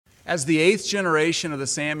As the 8th generation of the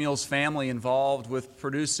Samuels family involved with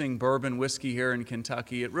producing bourbon whiskey here in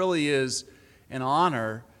Kentucky, it really is an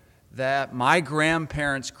honor that my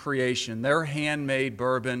grandparents' creation, their handmade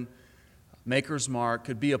bourbon, Maker's Mark,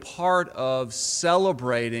 could be a part of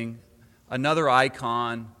celebrating another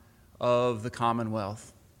icon of the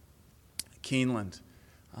Commonwealth, Keeneland.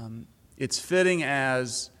 It's fitting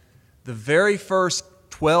as the very first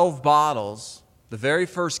 12 bottles, the very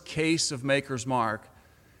first case of Maker's Mark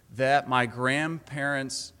that my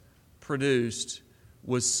grandparents produced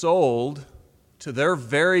was sold to their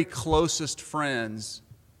very closest friends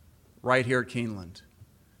right here at Keeneland.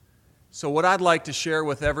 So what I'd like to share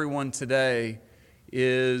with everyone today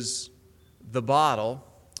is the bottle,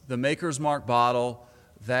 the Maker's Mark bottle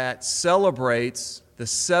that celebrates the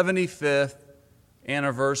 75th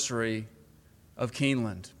anniversary of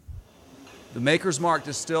Keeneland. The Maker's Mark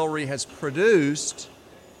Distillery has produced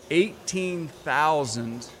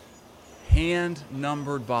 18,000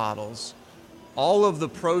 hand-numbered bottles, all of the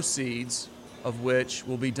proceeds of which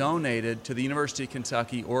will be donated to the University of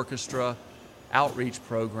Kentucky Orchestra Outreach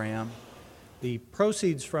Program. The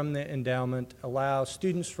proceeds from the endowment allow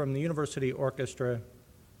students from the University Orchestra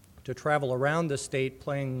to travel around the state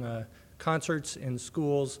playing concerts in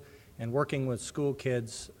schools and working with school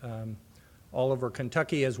kids all over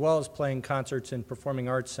Kentucky, as well as playing concerts in performing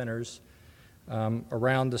arts centers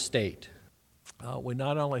around the state. We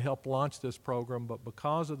not only helped launch this program, but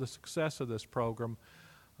because of the success of this program,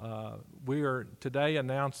 we are today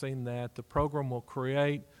announcing that the program will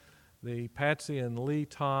create the Patsy and Lee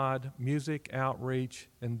Todd Music Outreach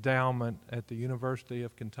Endowment at the University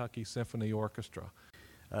of Kentucky Symphony Orchestra.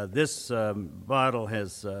 This bottle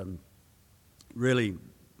has really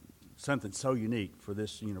something so unique for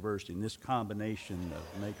this university, and this combination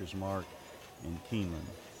of Maker's Mark and Keeneland.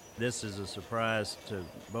 This is a surprise to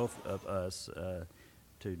both of us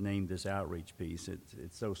to name this outreach piece.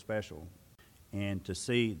 It's so special. And to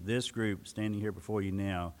see this group standing here before you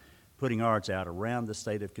now, putting arts out around the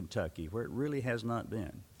state of Kentucky, where it really has not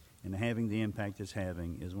been, and having the impact it's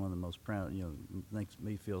having is one of the most proud, makes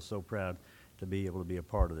me feel so proud to be able to be a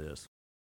part of this.